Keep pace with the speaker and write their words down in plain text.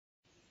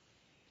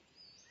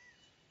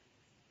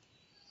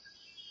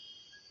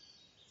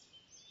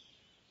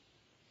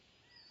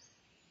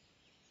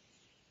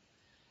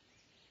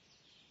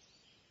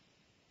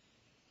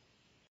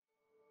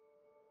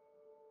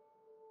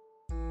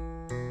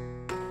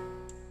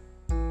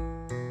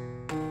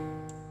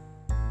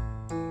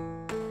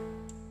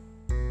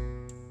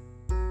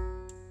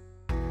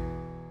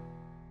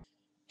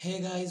Hey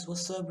guys,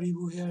 what's up?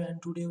 Rebu here,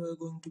 and today we're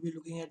going to be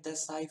looking at the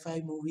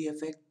sci-fi movie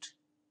effect,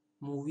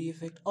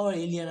 or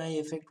alien eye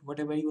effect,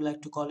 whatever you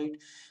like to call it.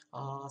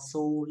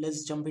 So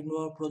let's jump into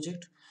our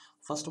project.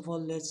 First of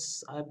all,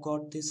 I've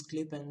got this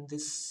clip and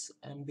this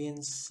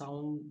ambient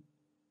sound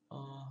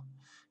uh,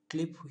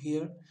 clip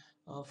here.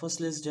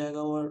 First, let's drag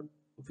our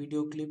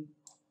video clip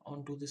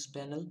onto this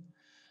panel.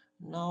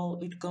 Now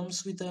it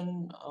comes with an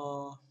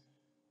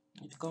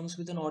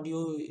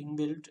audio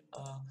inbuilt,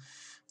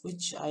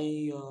 which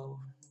I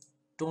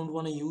don't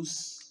want to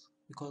use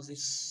because it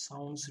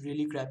sounds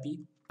really crappy.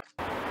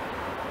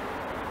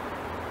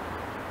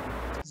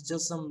 It's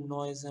just some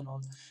noise and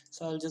all,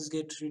 so I'll just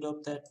get rid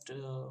of that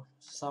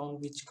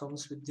sound which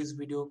comes with this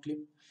video clip.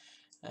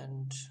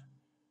 And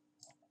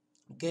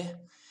okay,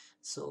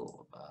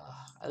 so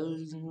I'll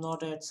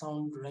not add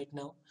sound right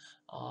now.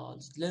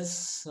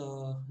 Let's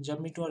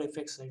jump into our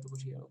effects right over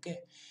here. Okay,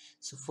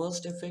 so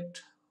first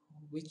effect,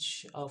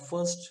 which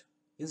first,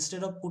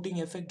 instead of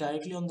putting effect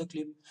directly on the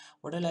clip,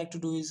 what I like to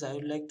do is I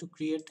would like to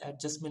create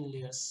adjustment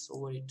layers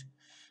over it.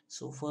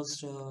 So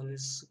first,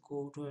 let's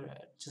go to our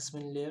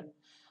adjustment layer,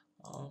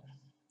 uh,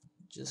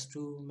 just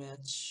to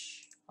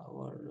match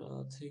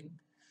our thing,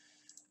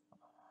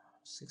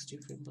 60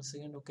 frames per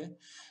second. Okay,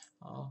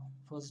 uh,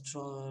 first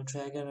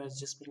drag an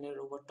adjustment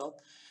layer over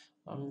top.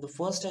 The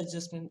first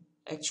adjustment,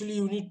 actually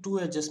you need two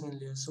adjustment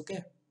layers,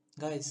 okay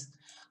guys.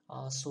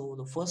 So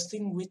the first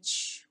thing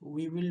which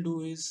we will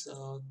do is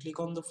click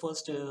on the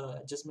first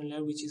adjustment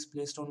layer, which is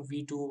placed on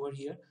V2 over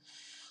here.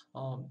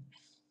 um,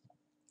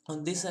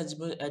 on this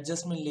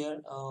adjustment layer,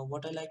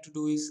 what I like to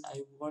do is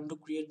I want to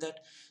create that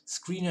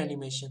screen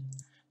animation.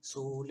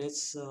 So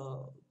let's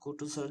go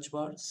to search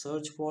bar,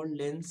 search for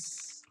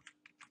lens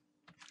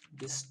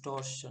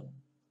distortion,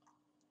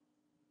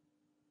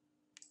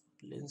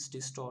 lens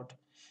distort.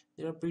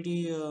 There are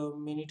pretty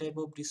many type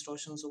of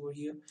distortions over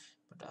here,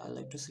 but I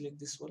like to select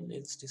this one,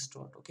 lens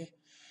distort. Okay,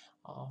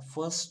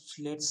 first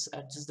let's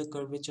adjust the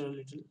curvature a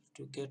little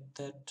to get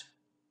that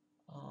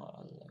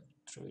I'll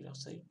throw it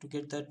outside to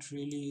get that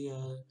really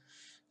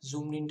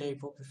zoomed in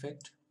type of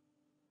effect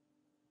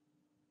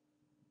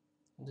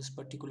in this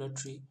particular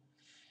tree.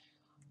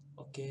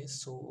 Okay,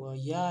 so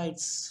yeah,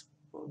 it's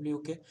probably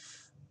okay.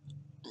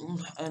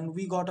 And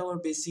we got our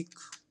basic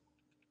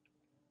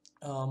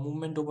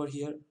movement over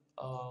here,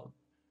 uh,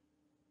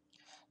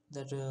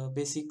 that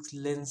basic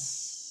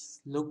lens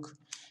look.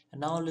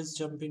 And now let's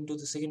jump into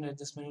the second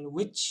adjustment,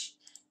 which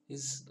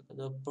is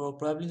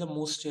probably the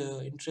most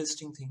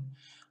interesting thing,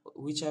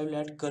 which I will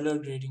add color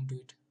grading to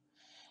it.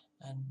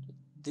 And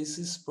this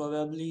is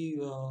probably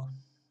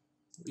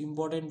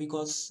important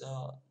because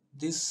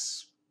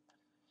this,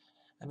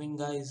 I mean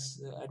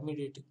guys, admit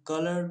it,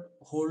 color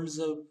holds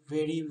a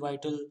very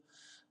vital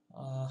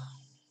uh,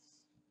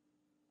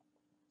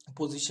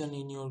 position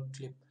in your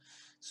clip.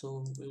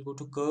 So we'll go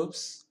to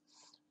curves.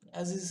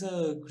 As is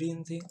a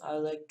green thing, I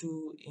like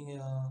to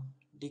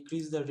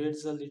decrease the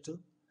reds a little.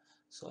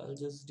 So I'll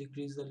just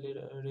decrease the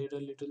red a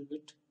little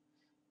bit,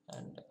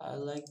 and I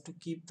like to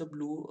keep the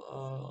blue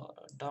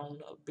down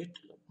a bit,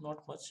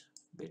 not much,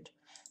 bit.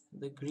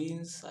 The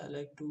greens I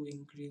like to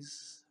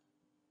increase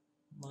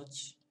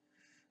much.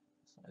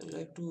 I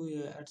like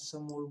to add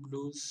some more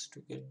blues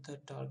to get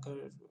that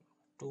darker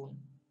tone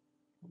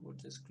over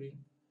the screen.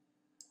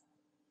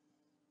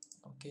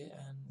 Okay,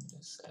 and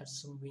let's add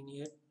some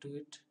vignette to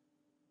it to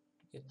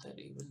get that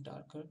even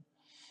darker.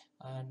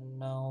 And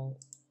now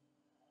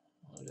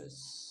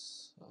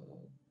let's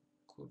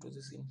go to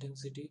this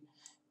intensity.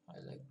 I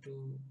like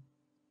to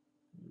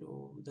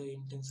lower the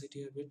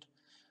intensity a bit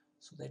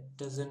so that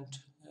doesn't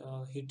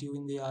hit you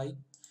in the eye.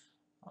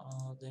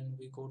 Then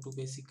we go to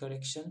basic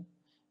correction.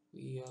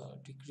 We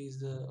decrease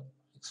the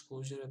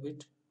exposure a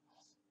bit.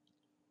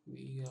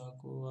 We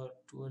go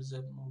towards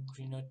a more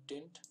greener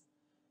tint,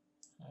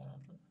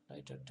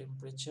 lighter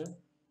temperature,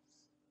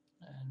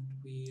 and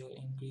we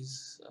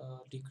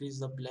decrease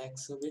the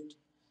blacks a bit.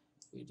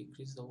 We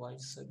decrease the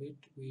whites a bit.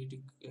 We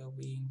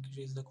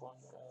increase the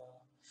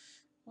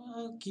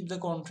keep the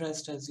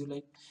contrast as you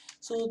like.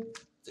 So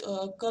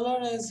color,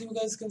 as you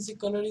guys can see,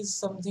 color is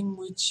something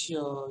which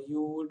you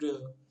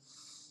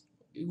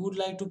would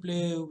like to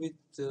play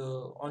with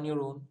on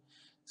your own.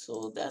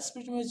 So that's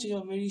pretty much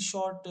a very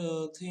short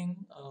thing,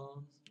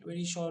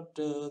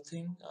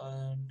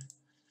 and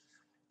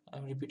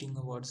I'm repeating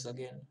the words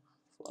again.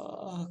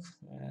 Fuck,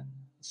 man.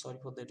 Sorry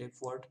for the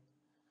F word.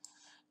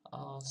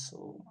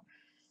 So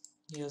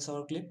here's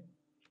our clip.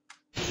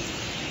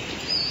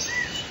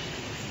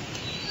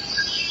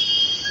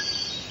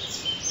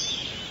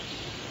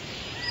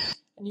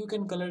 And you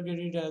can color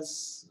grade it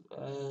as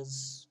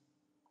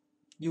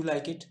you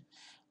like it.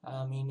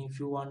 I mean, if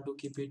you want to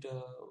keep it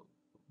a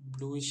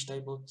bluish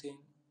type of thing,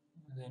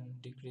 then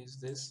decrease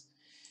this.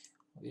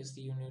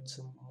 Obviously you need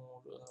some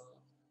more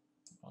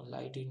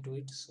light into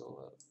it,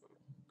 so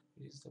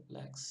increase the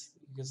blacks.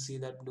 You can see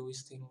that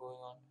bluish thing going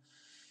on.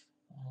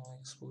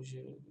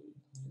 Exposure,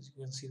 as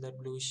you can see that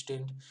bluish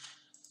tint.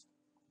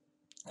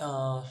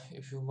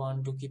 If you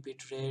want to keep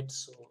it red,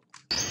 so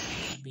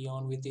be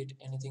on with it,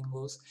 anything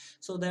goes.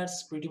 So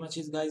that's pretty much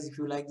it, guys. If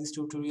you like this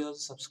tutorial,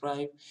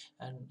 subscribe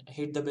and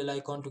hit the bell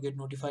icon to get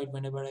notified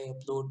whenever I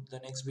upload the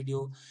next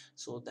video.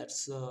 So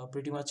that's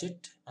pretty much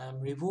it. I'm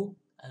Rivu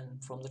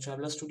and from the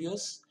Traveler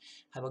Studios.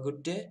 Have a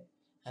good day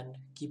and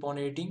keep on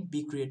editing,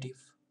 be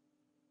creative.